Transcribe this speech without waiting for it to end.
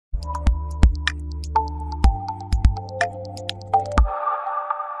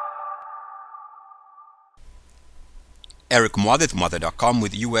Eric Muathe, Muathe.com,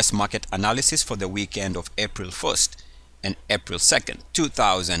 with US market analysis for the weekend of April 1st and April 2nd,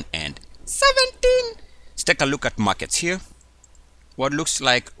 2017. Let's take a look at markets here. What looks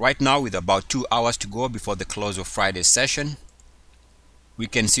like right now, with about 2 hours to go before the close of Friday's session, we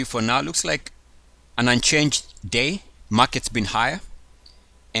can see for now looks like an unchanged day. Market's been higher,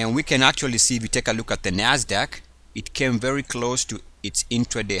 and we can actually see, if you take a look at the NASDAQ, it came very close to its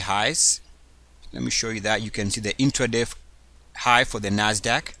intraday highs. Let me show you that. You can see the intraday high for the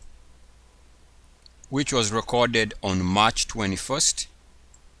NASDAQ, which was recorded on March 21st,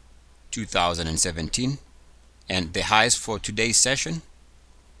 2017, and the highs for today's session,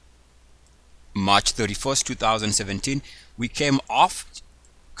 March 31st, 2017. We came off,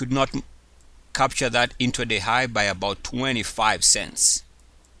 could not capture that intraday high by about 25 cents.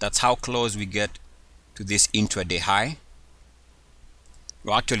 That's how close we get to this intraday high.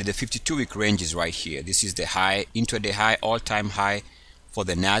 Well, actually, the 52-week range is right here. This is the high, intraday high, all-time high for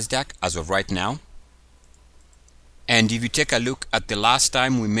the NASDAQ as of right now. And if you take a look at the last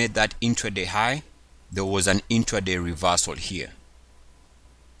time we made that intraday high, there was an intraday reversal here.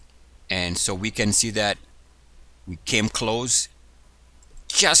 And so we can see that we came close,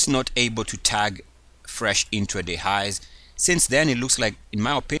 just not able to tag fresh intraday highs. Since then, it looks like, in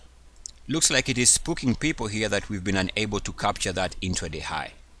my opinion, looks like it is spooking people here that we've been unable to capture that intraday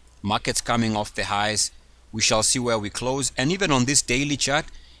high. Markets coming off the highs. We shall see where we close. And even on this daily chart,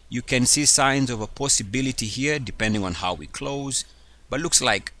 you can see signs of a possibility here depending on how we close. But looks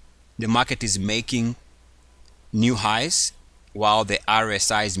like the market is making new highs while the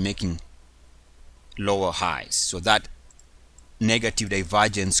RSI is making lower highs. So that negative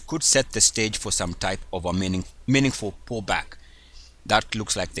divergence could set the stage for some type of a meaningful pullback. That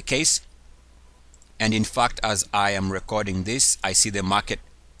looks like the case. And in fact, as I am recording this, I see the market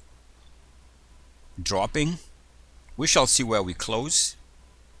dropping. We shall see where we close.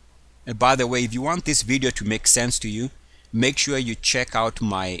 And by the way, if you want this video to make sense to you, make sure you check out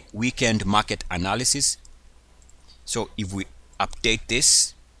my weekend market analysis. So if we update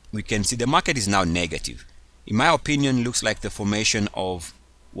this, we can see the market is now negative. In my opinion, looks like the formation of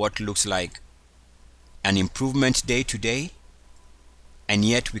what looks like an improvement day to day. And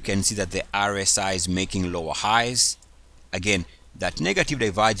yet we can see that the RSI is making lower highs. Again, that negative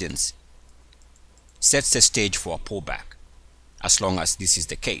divergence sets the stage for a pullback, as long as this is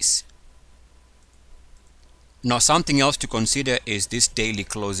the case. Now, something else to consider is this daily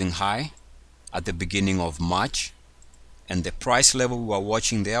closing high at the beginning of March. And the price level we were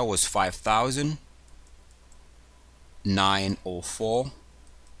watching there was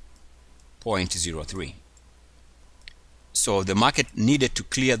 5,904.03. So the market needed to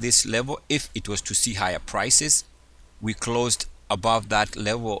clear this level if it was to see higher prices. We closed above that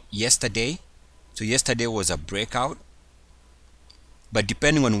level yesterday. So yesterday was a breakout. But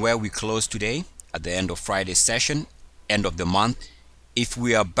depending on where we close today, at the end of Friday's session, end of the month, if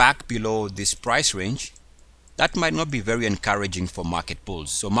we are back below this price range, that might not be very encouraging for market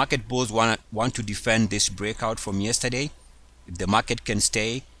bulls. So market bulls want to defend this breakout from yesterday. If the market can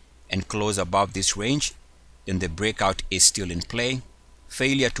stay and close above this range, then the breakout is still in play.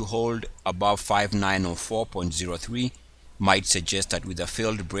 Failure to hold above 5,904.03 might suggest that with a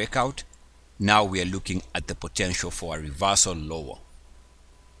failed breakout, now we are looking at the potential for a reversal lower.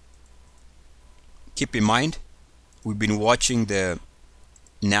 Keep in mind, we've been watching the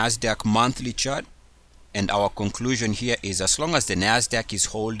NASDAQ monthly chart, and our conclusion here is, as long as the NASDAQ is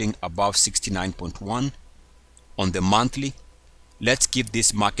holding above 69.1 on the monthly, let's give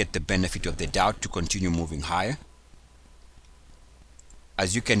this market the benefit of the doubt to continue moving higher.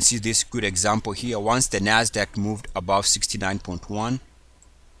 As you can see, this good example here, once the NASDAQ moved above 69.1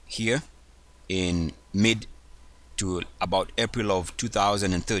 here in mid to about April of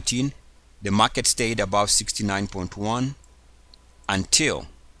 2013, the market stayed above 69.1 until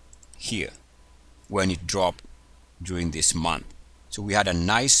here when it dropped during this month. So we had a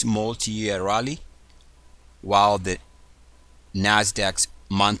nice multi-year rally while the NASDAQ's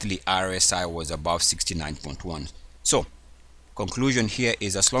monthly RSI was above 69.1. So conclusion here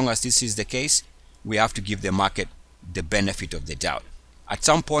is, as long as this is the case, we have to give the market the benefit of the doubt. At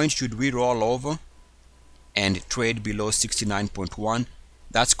some point, should we roll over and trade below 69.1,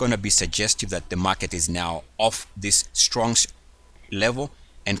 that's going to be suggestive that the market is now off this strong level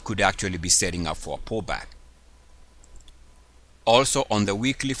and could actually be setting up for a pullback. Also on the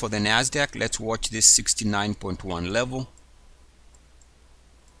weekly for the NASDAQ, let's watch this 69.1 level.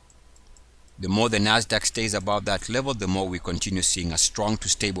 The more the NASDAQ stays above that level, the more we continue seeing a strong to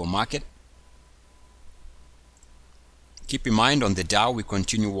stable market. Keep in mind, on the Dow, we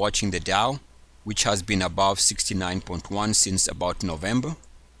continue watching the Dow which has been above 69.1 since about November.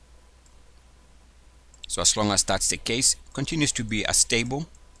 So as long as that's the case, it continues to be a stable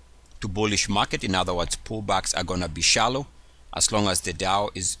to bullish market. In other words, pullbacks are going to be shallow as long as the Dow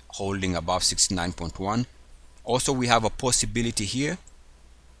is holding above 69.1. Also, we have a possibility here,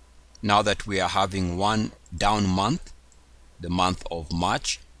 now that we are having one down month, the month of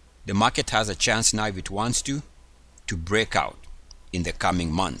March, the market has a chance now, if it wants to break out in the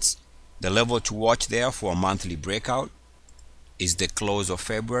coming months. The level to watch there for a monthly breakout is the close of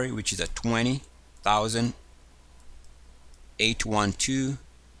February, which is at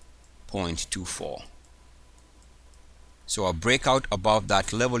 20,812.24. So a breakout above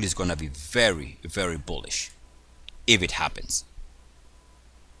that level is going to be very, very bullish if it happens.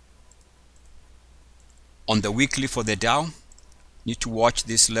 On the weekly for the Dow, need to watch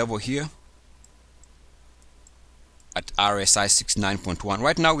this level here at RSI 69.1.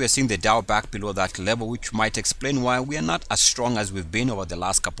 Right now we are seeing the Dow back below that level, which might explain why we are not as strong as we've been over the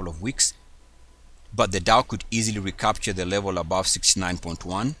last couple of weeks. But the Dow could easily recapture the level above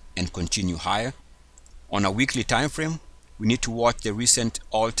 69.1 and continue higher. On a weekly time frame, we need to watch the recent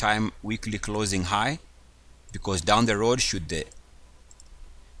all-time weekly closing high, because down the road, should the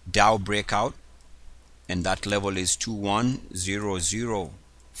Dow break out, and that level is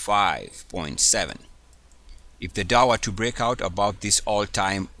 21005.7. If the Dow were to break out above this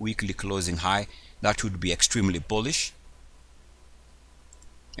all-time weekly closing high, that would be extremely bullish.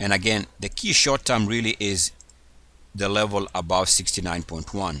 And again, the key short term really is the level above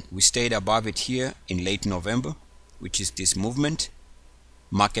 69.1. We stayed above it here in late November, which is this movement.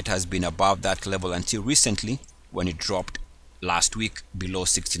 Market has been above that level until recently, when it dropped last week below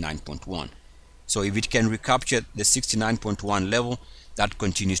 69.1. So if it can recapture the 69.1 level, that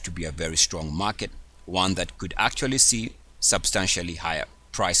continues to be a very strong market, one that could actually see substantially higher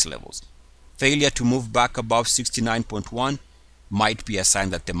price levels. Failure to move back above 69.1 might be a sign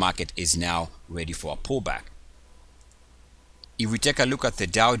that the market is now ready for a pullback. If we take a look at the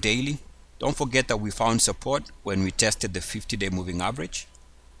Dow daily, don't forget that we found support when we tested the 50-day moving average.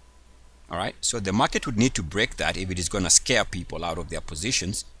 Alright, so the market would need to break that if it is going to scare people out of their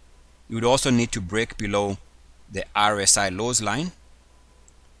positions. You would also need to break below the RSI lows line.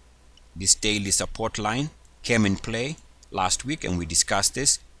 This daily support line came in play last week and we discussed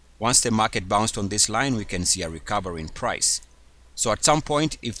this. Once the market bounced on this line, we can see a recovery in price. So at some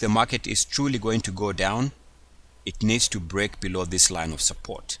point, if the market is truly going to go down, it needs to break below this line of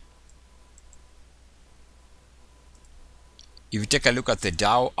support. If you take a look at the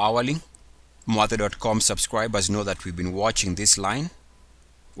Dow hourly, Muathe.com subscribers know that we've been watching this line.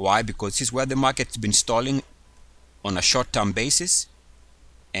 Why? Because this is where the market's been stalling on a short-term basis.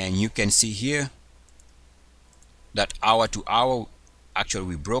 And you can see here that hour to hour, actually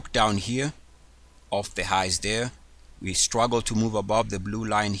we broke down here off the highs there. We struggled to move above the blue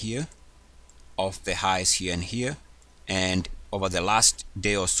line here, off the highs here and here. And over the last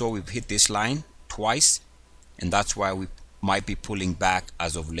day or so, we've hit this line twice. And that's why we might be pulling back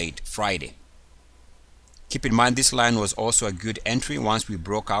as of late Friday. Keep in mind, this line was also a good entry. Once we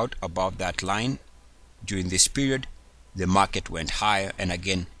broke out above that line during this period, the market went higher. And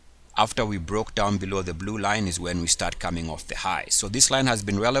again, after we broke down below the blue line is when we start coming off the high. So this line has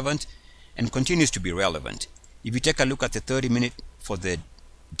been relevant and continues to be relevant. If you take a look at the 30-minute for the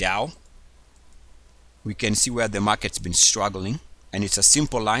Dow, we can see where the market's been struggling. And it's a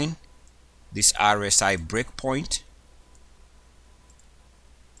simple line. This RSI breakpoint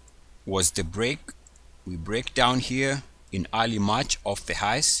was the break. We break down here in early March off the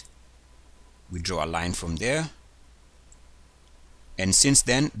highs. We draw a line from there. And since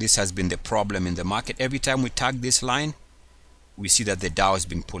then, this has been the problem in the market. Every time we tag this line, we see that the Dow has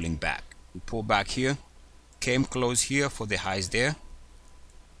been pulling back. We pull back here, came close here for the highs there.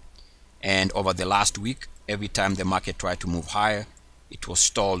 And over the last week, every time the market tried to move higher, it was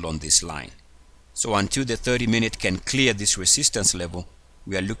stalled on this line. So until the 30-minute can clear this resistance level,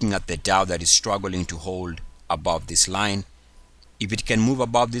 we are looking at the Dow that is struggling to hold above this line. If it can move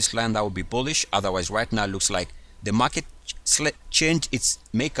above this line, that would be bullish. Otherwise, right now it looks like the market changed its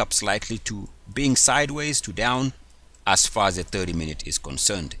makeup slightly to being sideways to down as far as the 30-minute is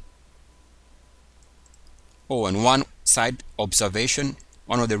concerned. Oh, and one side observation,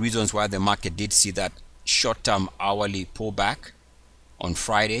 one of the reasons why the market did see that short-term hourly pullback on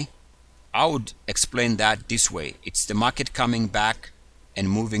Friday, I would explain that this way. It's the market coming back and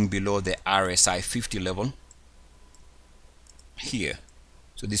moving below the RSI 50 level here.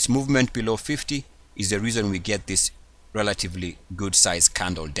 So this movement below 50 is the reason we get this relatively good size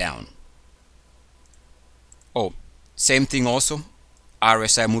candle down. Oh, same thing also,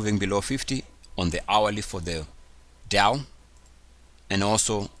 RSI moving below 50. on the hourly for the Dow and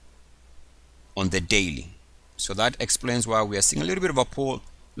also on the daily. So that explains why we are seeing a little bit of a pull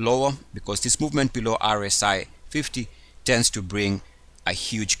lower, because this movement below RSI 50 tends to bring a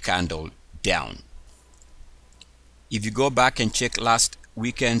huge candle down. If you go back and check last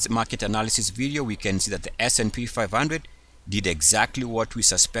weekend's market analysis video, we can see that the S&P 500 did exactly what we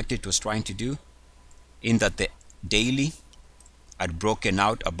suspected it was trying to do, in that the daily had broken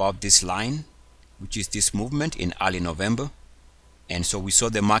out above this line, which is this movement in early November. And so we saw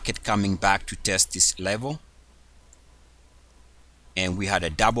the market coming back to test this level, and we had a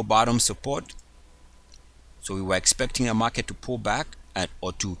double bottom support. So we were expecting a market to pull back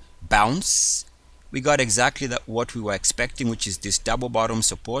or to bounce. We got exactly what we were expecting, which is this double bottom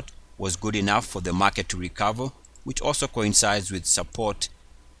support was good enough for the market to recover, which also coincides with support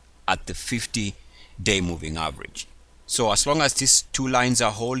at the 50-day moving average. So as long as these two lines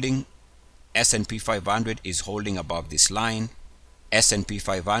are holding, S&P 500 is holding above this line. S&P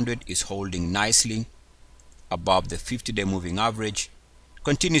 500 is holding nicely above the 50-day moving average.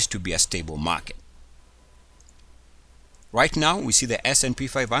 Continues to be a stable market. Right now we see the S&P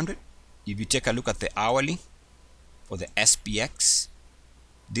 500. If you take a look at the hourly for the SPX,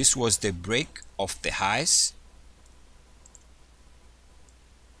 this was the break of the highs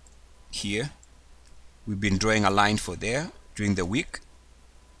here. We've been drawing a line for there during the week,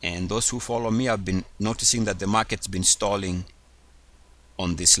 and those who follow me have been noticing that the market's been stalling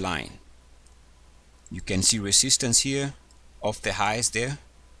on this line. You can see resistance here of the highs there,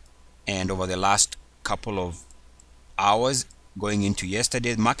 and over the last couple of hours going into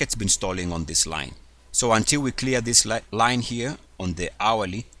yesterday, the market's been stalling on this line. So until we clear this line here on the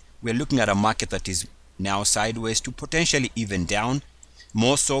hourly, we're looking at a market that is now sideways to potentially even down.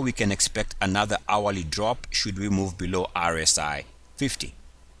 More so, we can expect another hourly drop should we move below RSI 50.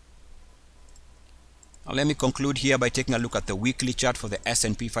 Now let me conclude here by taking a look at the weekly chart for the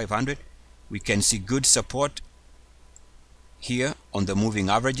S&P 500. We can see good support here on the moving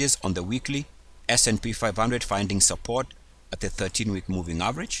averages on the weekly. S&P 500 finding support at the 13-week moving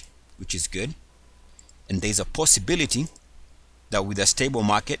average, which is good. And there's a possibility that with a stable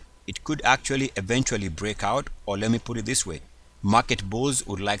market, it could actually eventually break out, or let me put it this way, market bulls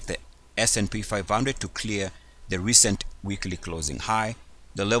would like the S&P 500 to clear the recent weekly closing high.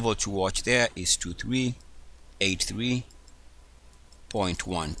 The level to watch there is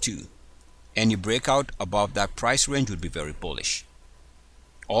 2383.12. Any breakout above that price range would be very bullish.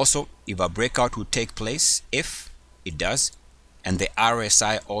 Also, if a breakout would take place, if it does, and the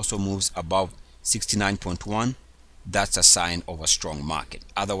RSI also moves above 69.1, that's a sign of a strong market.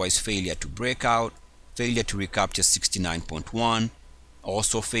 Otherwise, failure to break out, failure to recapture 69.1,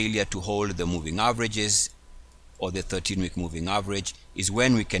 also failure to hold the moving averages or the 13-week moving average is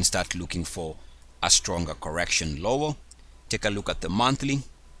when we can start looking for a stronger correction lower. Take a look at the monthly,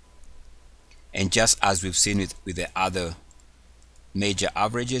 and just as we've seen with the other major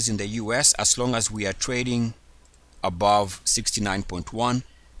averages in the US, as long as we are trading above 69.1,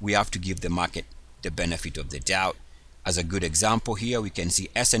 we have to give the market the benefit of the doubt. As a good example here, we can see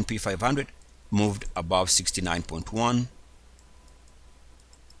S&P 500 moved above 69.1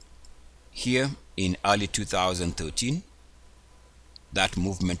 here in early 2013. That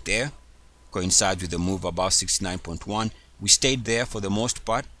movement there coincides with the move above 69.1. We stayed there for the most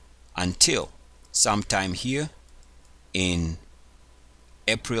part until sometime here in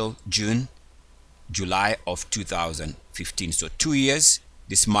April, June, July of 2015. So 2 years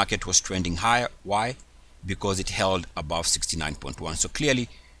this market was trending higher. Why? Because it held above 69.1. So clearly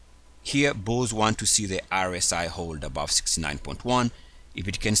here bulls want to see the RSI hold above 69.1. If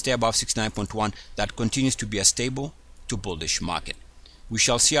it can stay above 69.1, that continues to be a stable to bullish market. We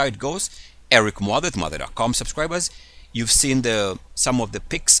shall see how it goes. Eric Muathe, Muathe.com subscribers, you've seen some of the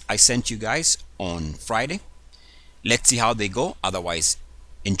picks I sent you guys on Friday. Let's see how they go. Otherwise,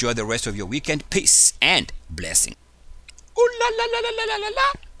 enjoy the rest of your weekend. Peace and blessing. Ooh la la la la la la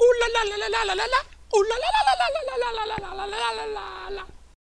la. Ooh la la la la la la la. Ooh la la la la la la la la la la la la la.